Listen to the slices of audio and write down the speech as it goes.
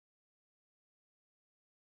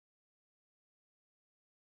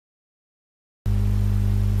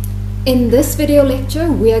In this video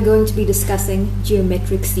lecture, we are going to be discussing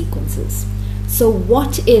geometric sequences. So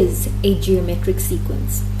what is a geometric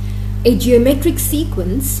sequence? A geometric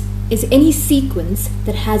sequence is any sequence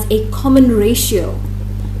that has a common ratio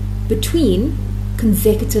between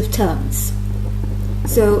consecutive terms.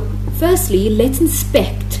 So firstly, let's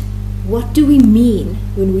inspect what do we mean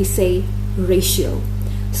when we say ratio.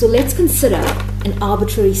 So let's consider an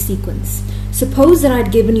arbitrary sequence. Suppose that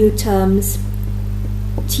I'd given you terms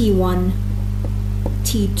T1,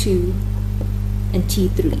 T2, and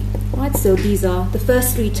T3. Right? So these are the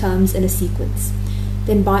first three terms in a sequence.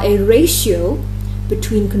 Then by a ratio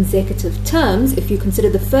between consecutive terms, if you consider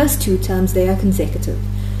the first two terms, they are consecutive.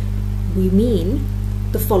 We mean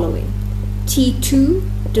the following: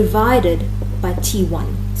 T2 divided by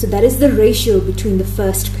T1. So that is the ratio between the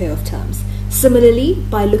first pair of terms. Similarly,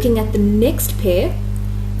 by looking at the next pair,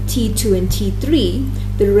 T2 and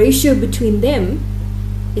T3, the ratio between them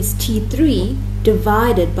is T3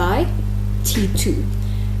 divided by T2.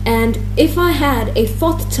 And if I had a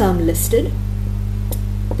fourth term listed,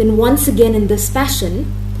 then once again in this fashion,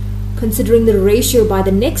 considering the ratio by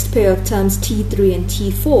the next pair of terms T3 and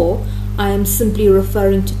T4, I am simply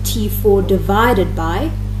referring to T4 divided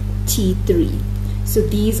by T3. So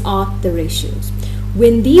these are the ratios.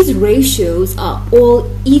 When these ratios are all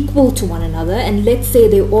equal to one another, and let's say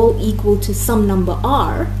they're all equal to some number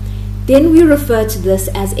r, then we refer to this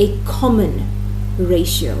as a common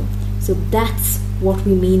ratio. So that's what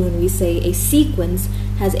we mean when we say a sequence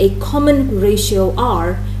has a common ratio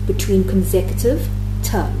r between consecutive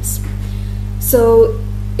terms. So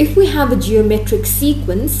if we have a geometric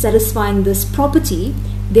sequence satisfying this property,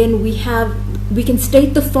 then we can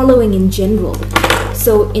state the following in general.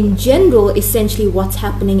 So in general, essentially what's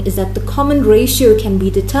happening is that the common ratio can be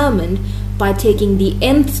determined by taking the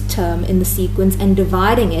nth term in the sequence and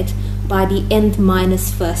dividing it by the nth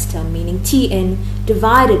minus first term, meaning Tn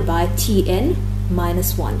divided by Tn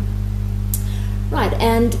minus 1. Right,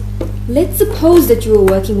 and let's suppose that you were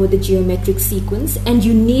working with a geometric sequence and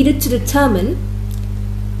you needed to determine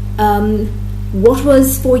what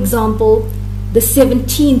was, for example, the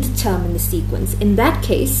 17th term in the sequence. In that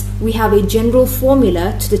case, we have a general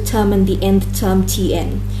formula to determine the nth term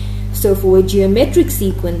Tn. So for a geometric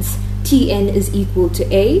sequence, Tn is equal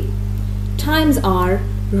to A times r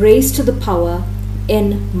raised to the power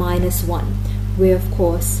n minus 1, where of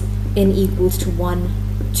course n equals to 1,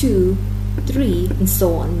 2, 3, and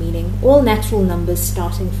so on, meaning all natural numbers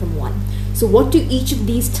starting from 1. So what do each of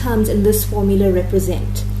these terms in this formula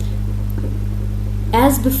represent?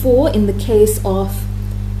 As before, in the case of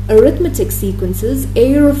arithmetic sequences,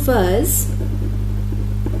 A refers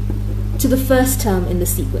to the first term in the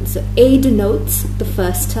sequence. So A denotes the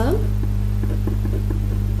first term,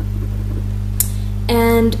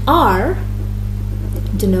 and R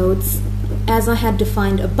denotes, as I had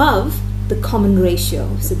defined above, the common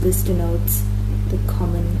ratio. So this denotes the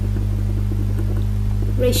common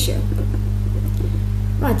ratio.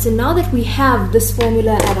 Right, so now that we have this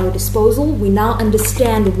formula at our disposal, we now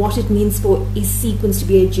understand what it means for a sequence to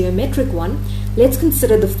be a geometric one. Let's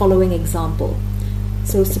consider the following example.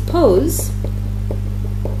 So suppose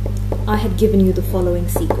I had given you the following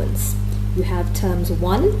sequence. You have terms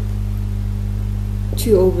 1,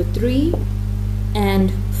 2 over 3,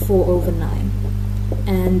 and 4 over 9.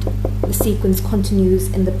 And the sequence continues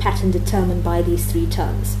in the pattern determined by these three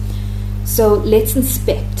terms. So let's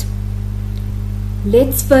inspect.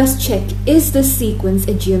 Let's first check, is this sequence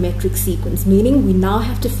a geometric sequence? Meaning we now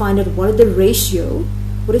have to find out what is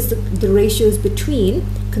the ratios between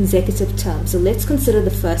consecutive terms. So let's consider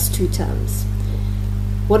the first two terms.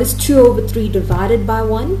 What is 2 over 3 divided by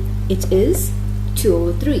 1? It is 2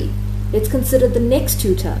 over 3. Let's consider the next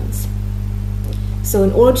two terms. So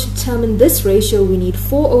in order to determine this ratio, we need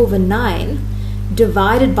 4 over 9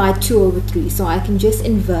 divided by 2 over 3. So I can just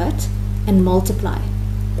invert and multiply.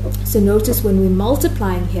 So notice when we're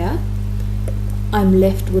multiplying here, I'm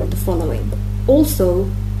left with the following. Also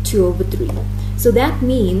 2 over 3. So that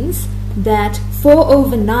means that 4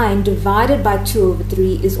 over 9 divided by 2 over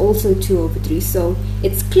 3 is also 2 over 3. So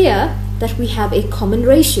it's clear that we have a common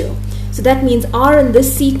ratio. So that means R in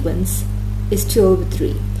this sequence is 2 over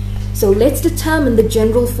 3. So let's determine the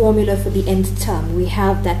general formula for the nth term. We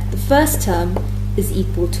have that the first term is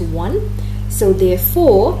equal to 1. So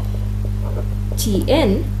therefore,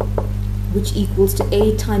 Tn, which equals to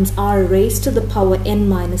A times r raised to the power n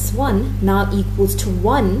minus 1, now equals to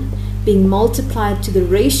 1 being multiplied to the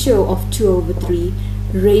ratio of 2 over 3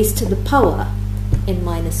 raised to the power n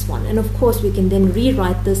minus 1. And of course we can then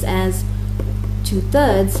rewrite this as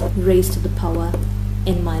 2/3 raised to the power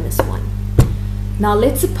n minus 1. Now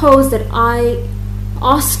let's suppose that I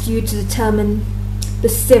asked you to determine the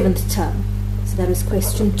 7th term. So that was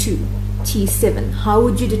question 2, T7. How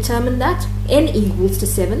would you determine that? N equals to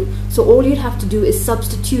 7. So all you'd have to do is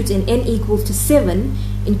substitute in N equals to 7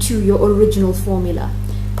 into your original formula.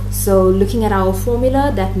 So looking at our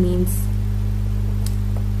formula, that means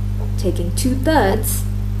taking 2/3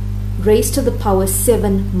 raised to the power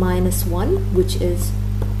 7 minus 1, which is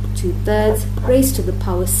 2/3 raised to the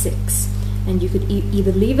power 6. And you could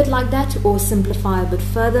either leave it like that or simplify a bit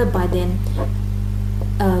further by then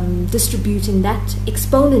distributing that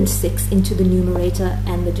exponent 6 into the numerator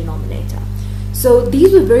and the denominator. So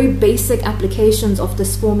these were very basic applications of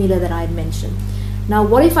this formula that I had mentioned. Now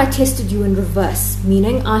what if I tested you in reverse,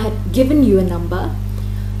 meaning I had given you a number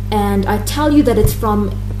and I tell you that it's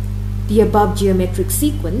from the above geometric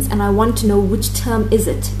sequence and I want to know which term is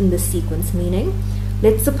it in this sequence, meaning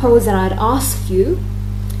let's suppose that I'd ask you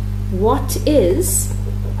what is,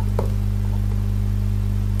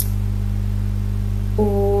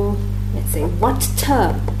 or let's say what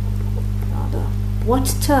term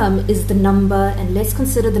is the number, and let's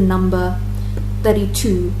consider the number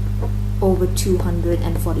 32 over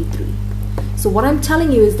 243. So what I'm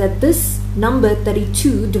telling you is that this number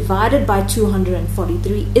 32 divided by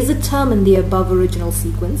 243 is a term in the above original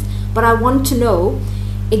sequence, but I want to know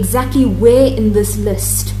exactly where in this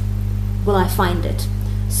list will I find it.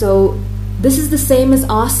 So this is the same as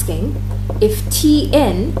asking if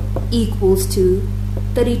Tn equals to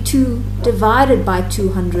 32 divided by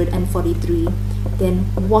 243, then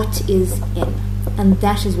what is n? And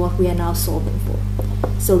that is what we are now solving for.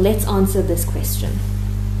 So let's answer this question.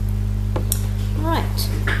 Alright,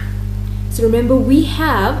 so remember we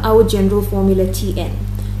have our general formula Tn.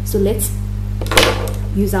 So let's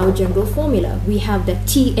use our general formula. We have that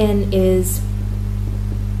Tn is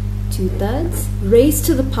 2/3 raised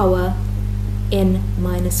to the power n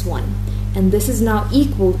minus 1. And this is now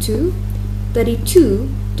equal to 32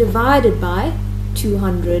 divided by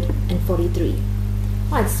 243.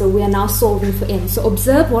 Right, so we are now solving for n. So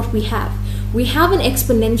observe what we have. We have an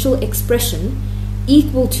exponential expression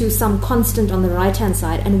equal to some constant on the right hand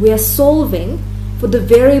side, and we are solving for the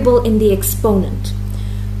variable in the exponent.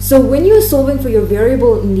 So when you are solving for your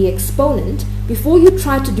variable in the exponent, before you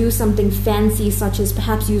try to do something fancy such as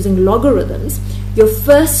perhaps using logarithms, your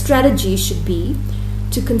first strategy should be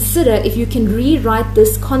to consider if you can rewrite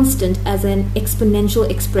this constant as an exponential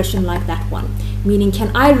expression like that one. Meaning,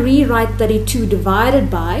 can I rewrite 32 divided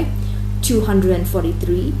by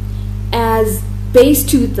 243 as base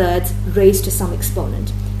 2/3 raised to some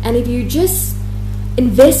exponent? And if you just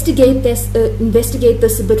investigate this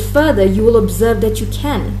a bit further, you will observe that you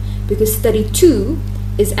can, because 32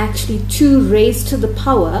 is actually 2 raised to the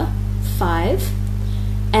power 5,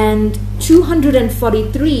 and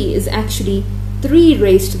 243 is actually 3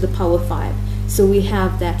 raised to the power 5. So we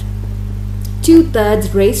have that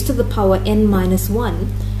 2/3 raised to the power n minus 1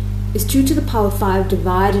 is 2 to the power 5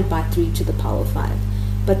 divided by 3 to the power 5.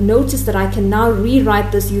 But notice that I can now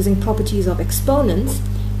rewrite this using properties of exponents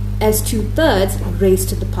as 2/3 raised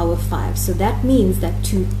to the power 5. So that means that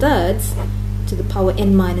 2/3 to the power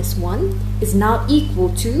n minus 1 is now equal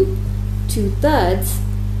to 2/3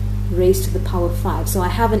 raised to the power 5. So I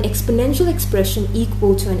have an exponential expression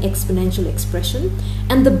equal to an exponential expression,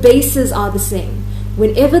 and the bases are the same.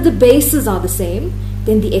 Whenever the bases are the same,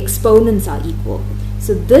 then the exponents are equal.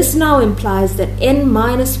 So this now implies that n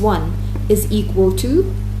minus 1 is equal to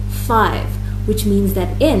 5, which means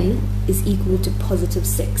that n is equal to positive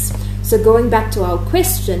 6. So going back to our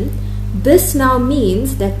question, this now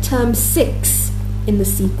means that term 6 in the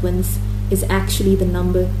sequence is actually the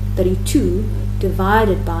number 32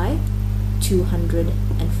 divided by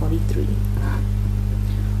 243.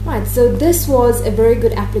 Right, so this was a very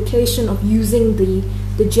good application of using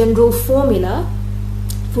the general formula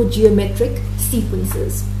for geometric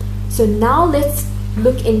sequences. So now let's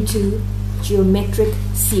look into geometric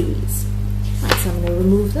series. Right, so I'm going to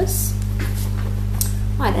remove this.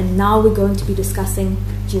 Right, and now we're going to be discussing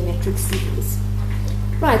geometric series.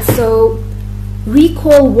 Right, so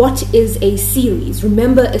recall what is a series.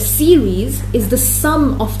 Remember, a series is the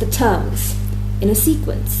sum of the terms in a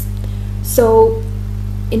sequence. So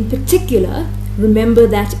in particular, remember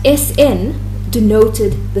that Sn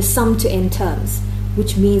denoted the sum to n terms,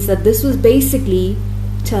 which means that this was basically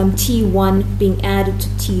term T1 being added to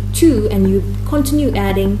T2, and you continue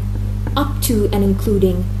adding up to and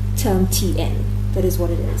including term Tn. That is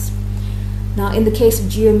what it is. Now, in the case of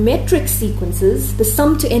geometric sequences, the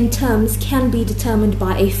sum to n terms can be determined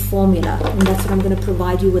by a formula, and that's what I'm going to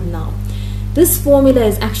provide you with now. This formula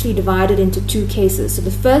is actually divided into two cases. So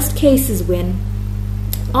the first case is when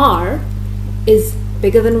r is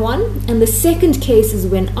bigger than 1, and the second case is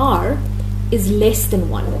when r is less than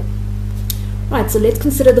 1. Right, so let's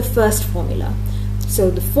consider the first formula. So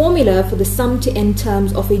the formula for the sum to n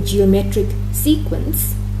terms of a geometric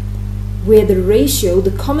sequence where the ratio,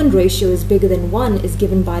 the common ratio, is bigger than 1 is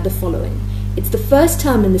given by the following. It's the first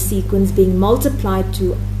term in the sequence being multiplied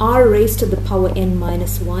to r raised to the power n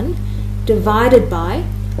minus 1 divided by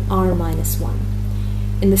r minus 1.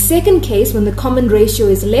 In the second case, when the common ratio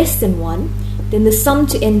is less than 1, then the sum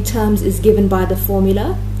to n terms is given by the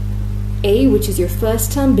formula a, which is your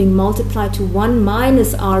first term, being multiplied to 1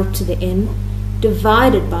 minus r to the n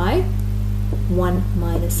divided by 1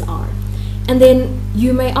 minus r. And then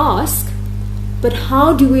you may ask, but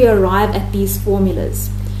how do we arrive at these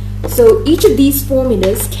formulas? So each of these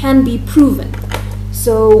formulas can be proven.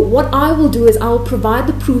 So what I will do is I will provide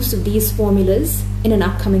the proofs of these formulas in an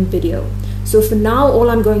upcoming video. So for now, all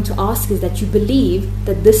I'm going to ask is that you believe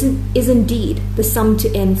that this is indeed the sum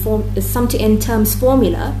to n terms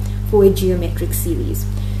formula for a geometric series.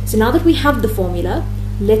 So now that we have the formula,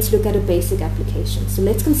 let's look at a basic application. So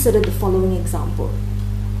let's consider the following example.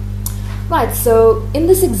 Right, so in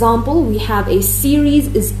this example, we have a series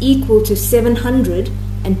is equal to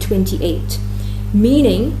 728,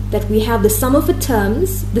 meaning that we have the sum of the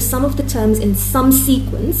terms in some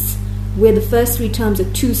sequence where the first three terms are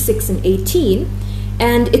 2, 6, and 18,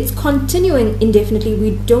 and it's continuing indefinitely.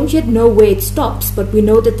 We don't yet know where it stops, but we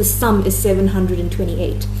know that the sum is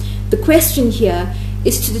 728. The question here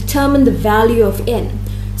is to determine the value of n.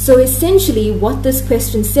 So essentially what this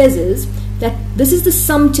question says is that this is the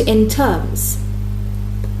sum to n terms,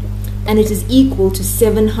 and it is equal to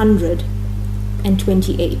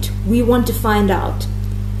 728. We want to find out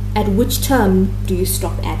at which term do you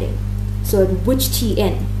stop adding. So at which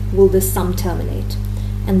Tn will this sum terminate?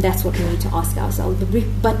 And that's what we need to ask ourselves.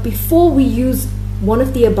 But before we use one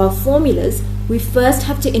of the above formulas, we first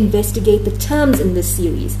have to investigate the terms in this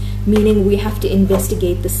series, meaning we have to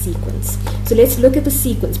investigate the sequence. So let's look at the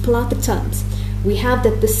sequence, pull out the terms. We have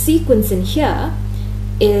that the sequence in here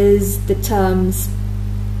is the terms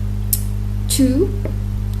 2,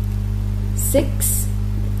 6,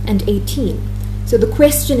 and 18. So the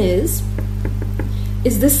question is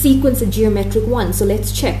this sequence a geometric one? So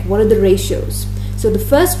let's check. What are the ratios? So the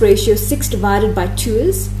first ratio, 6 divided by 2,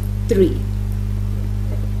 is 3.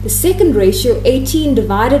 The second ratio, 18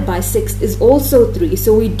 divided by 6, is also 3.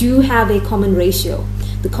 So we do have a common ratio.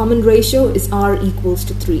 The common ratio is r equals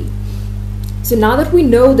to 3. So now that we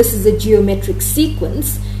know this is a geometric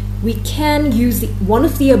sequence, we can use one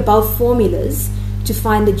of the above formulas to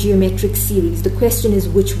find the geometric series. The question is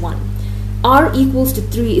which one? R equals to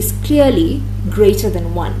 3 is clearly greater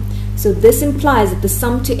than 1. So this implies that the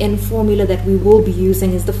sum to n formula that we will be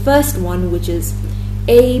using is the first one, which is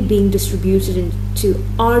a being distributed into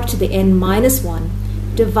r to the n minus 1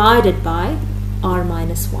 divided by r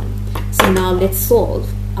minus 1. So now let's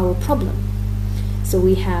solve our problem. So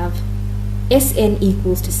we have Sn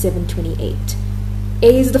equals to 728.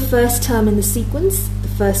 A is the first term in the sequence. The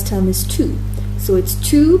first term is 2. So it's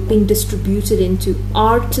 2 being distributed into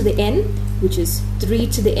r to the n, which is 3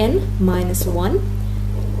 to the n minus 1,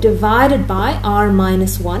 divided by r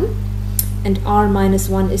minus 1, and r minus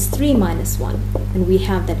 1 is 3 minus 1. And we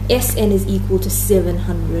have that Sn is equal to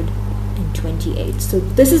 728. So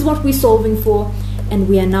this is what we're solving for, and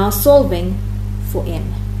we are now solving for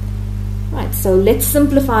n. Right, so let's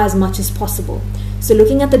simplify as much as possible. So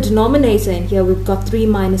looking at the denominator in here, we've got 3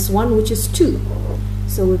 minus 1, which is 2.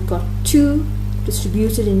 So we've got 2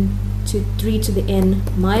 distributed into 3 to the n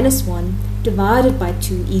minus 1 divided by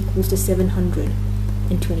 2 equals to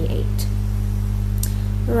 728.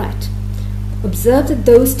 Alright, observe that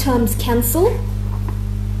those terms cancel,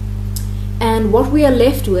 and what we are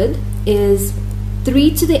left with is 3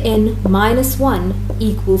 to the n minus 1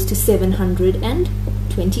 equals to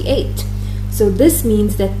 728. So this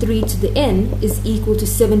means that 3 to the n is equal to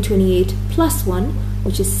 728 plus 1,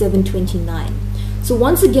 which is 729. So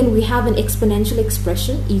once again, we have an exponential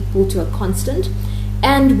expression equal to a constant,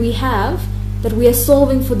 and we have that we are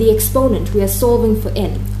solving for the exponent. We are solving for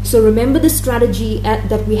n. So remember the strategy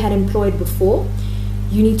that we had employed before.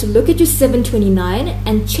 You need to look at your 729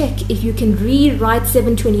 and check if you can rewrite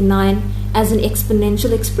 729 as an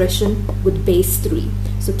exponential expression with base 3.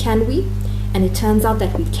 So can we? And it turns out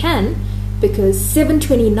that we can, because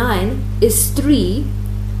 729 is 3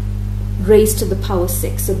 raised to the power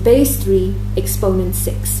 6. So base 3 exponent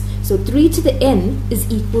 6. So 3 to the n is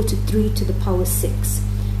equal to 3 to the power 6.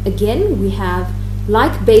 Again, we have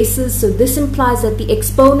like bases, so this implies that the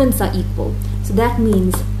exponents are equal. So that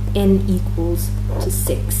means n equals to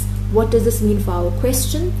 6. What does this mean for our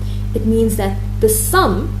question? It means that the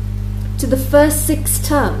sum to the first 6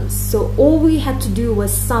 terms. So all we had to do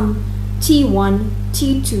was sum T1,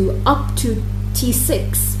 T2 up to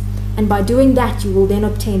T6, and by doing that you will then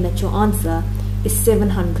obtain that your answer is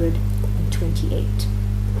 728.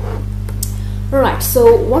 Alright,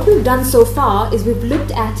 so what we've done so far is we've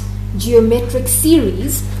looked at geometric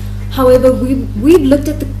series. However, we've looked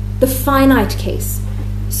at the finite case.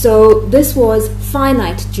 So this was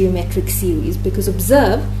finite geometric series, because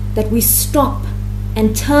observe that we stop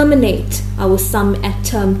and terminate our sum at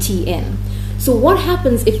term Tn. So what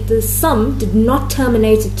happens if the sum did not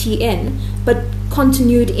terminate at Tn but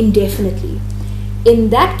continued indefinitely? In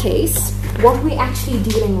that case, what we're actually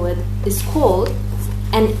dealing with is called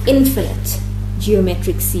an infinite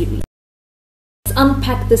geometric series. Let's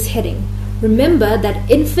unpack this heading. Remember that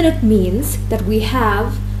infinite means that we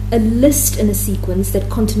have a list in a sequence that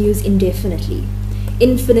continues indefinitely.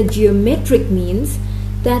 Infinite geometric means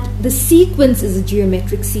that the sequence is a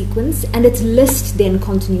geometric sequence and its list then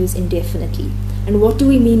continues indefinitely. And what do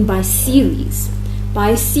we mean by series?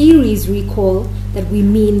 By series, recall that we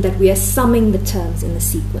mean that we are summing the terms in the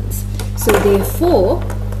sequence. So therefore,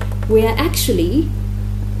 we are actually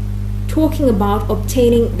talking about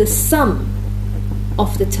obtaining the sum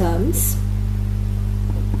of the terms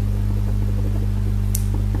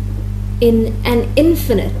in an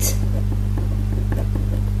infinite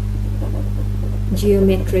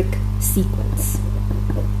geometric sequence.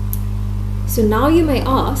 So now you may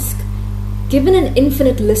ask, given an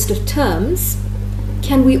infinite list of terms,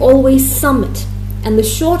 can we always sum it? And the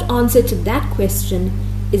short answer to that question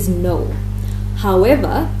is no.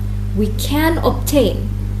 However, we can obtain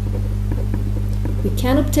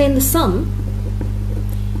the sum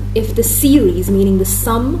if the series, meaning the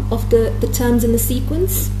sum of the terms in the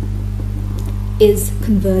sequence, is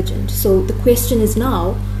convergent. So the question is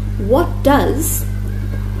now, what does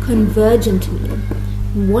convergent mean?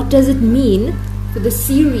 What does it mean for the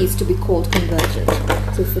series to be called convergent?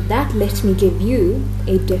 So for that, let me give you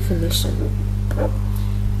a definition.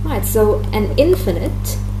 Right, so an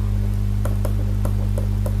infinite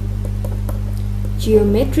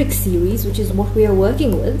geometric series, which is what we are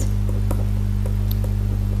working with,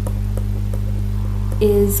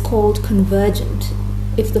 is called convergent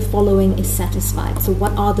if the following is satisfied. So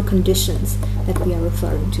what are the conditions that we are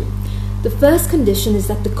referring to? The first condition is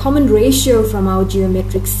that the common ratio from our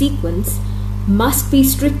geometric sequence must be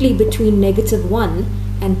strictly between -1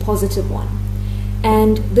 and +1.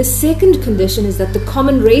 And the second condition is that the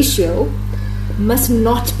common ratio must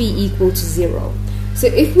not be equal to 0. So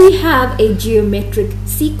if we have a geometric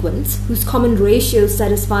sequence whose common ratio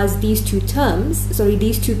satisfies these two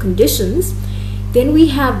conditions, then we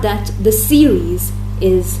have that the series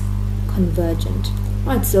is convergent.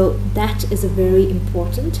 Right, so that is a very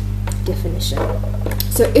important definition.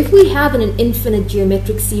 So if we have an infinite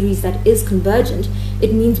geometric series that is convergent,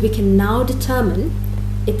 it means we can now determine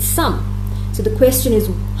its sum. So the question is,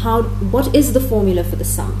 what is the formula for the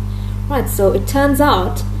sum? Right, so it turns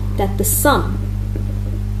out that the sum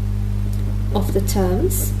of the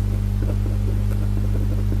terms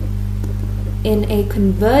in a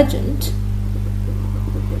convergent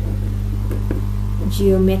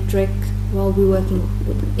geometric, well, we're working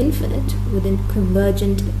with infinite, within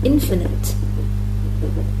convergent infinite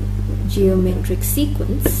geometric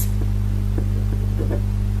sequence,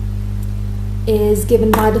 is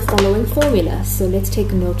given by the following formula. So let's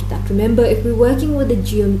take a note of that. Remember, if we're working with an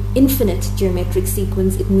infinite geometric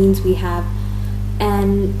sequence, it means we have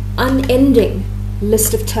an unending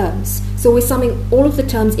list of terms. So we're summing all of the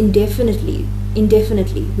terms indefinitely,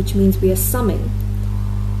 which means we are summing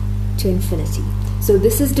to infinity. So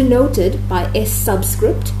this is denoted by S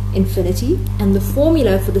subscript, infinity, and the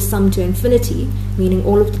formula for the sum to infinity, meaning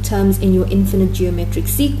all of the terms in your infinite geometric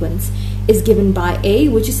sequence, is given by A,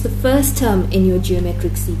 which is the first term in your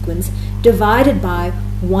geometric sequence, divided by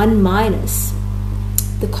 1 minus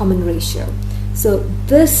the common ratio. So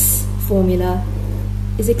this formula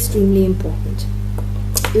is extremely important.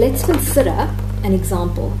 Let's consider an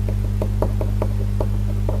example.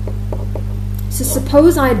 So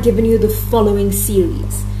suppose I had given you the following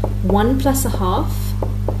series: 1 plus a half,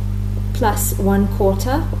 plus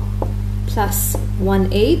 1/4, plus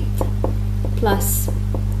 1/8, plus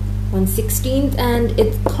 1/16, and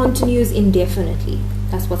it continues indefinitely.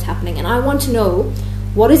 That's what's happening. And I want to know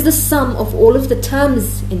what is the sum of all of the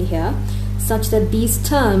terms in here, such that these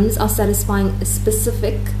terms are satisfying a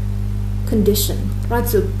specific condition, right?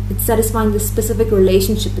 So it's satisfying the specific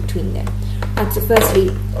relationship between them. Right, so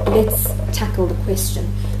firstly, let's tackle the question.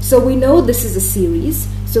 So we know this is a series,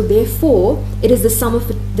 so therefore it is the sum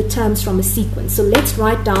of the terms from a sequence. So let's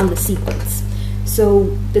write down the sequence. So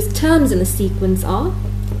the terms in the sequence are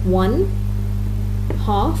 1,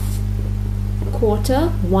 half,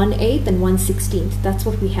 quarter, 1/8, and 1/16. That's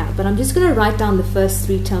what we have. But I'm just going to write down the first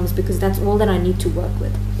 3 terms because that's all that I need to work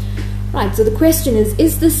with. Right, so the question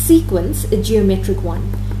is this sequence a geometric one?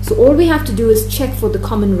 So all we have to do is check for the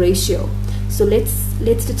common ratio. So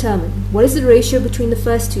let's determine what is the ratio between the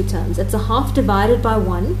first 2 terms. That's a half divided by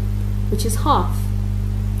 1, which is half.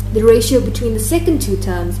 The ratio between the second 2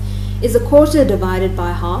 terms is a quarter divided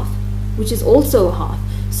by half, which is also a half.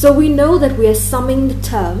 So we know that we are summing the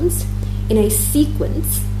terms in a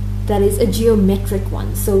sequence that is a geometric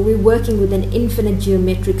one. So we're working with an infinite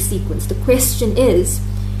geometric sequence. The question is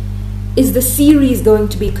the series going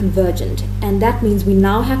to be convergent? And that means we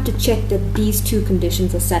now have to check that these 2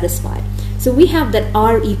 conditions are satisfied. So we have that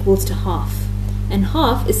r equals to half, and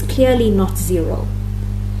half is clearly not 0.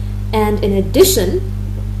 And in addition,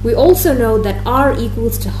 we also know that r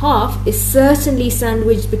equals to half is certainly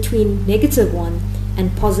sandwiched between -1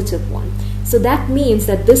 and +1. So that means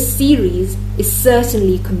that this series is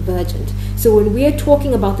certainly convergent. So when we are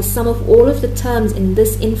talking about the sum of all of the terms in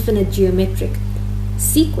this infinite geometric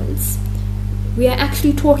sequence, we are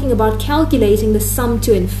actually talking about calculating the sum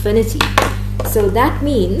to infinity. So that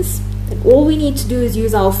means that all we need to do is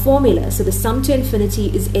use our formula. So the sum to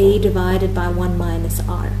infinity is a divided by 1 minus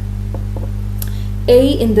r. A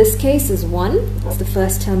in this case is 1, it's the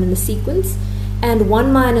first term in the sequence, and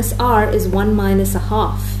 1 minus r is 1 minus a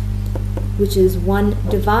half, which is 1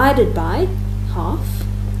 divided by half,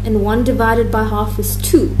 and 1 divided by half is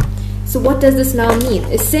 2. So what does this now mean?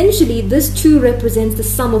 Essentially, this 2 represents the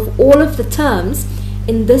sum of all of the terms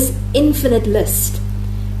in this infinite list.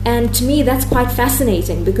 And to me, that's quite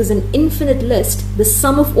fascinating because an infinite list, the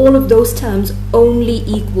sum of all of those terms only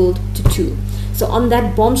equaled to 2. So on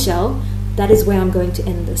that bombshell, that is where I'm going to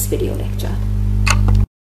end this video lecture.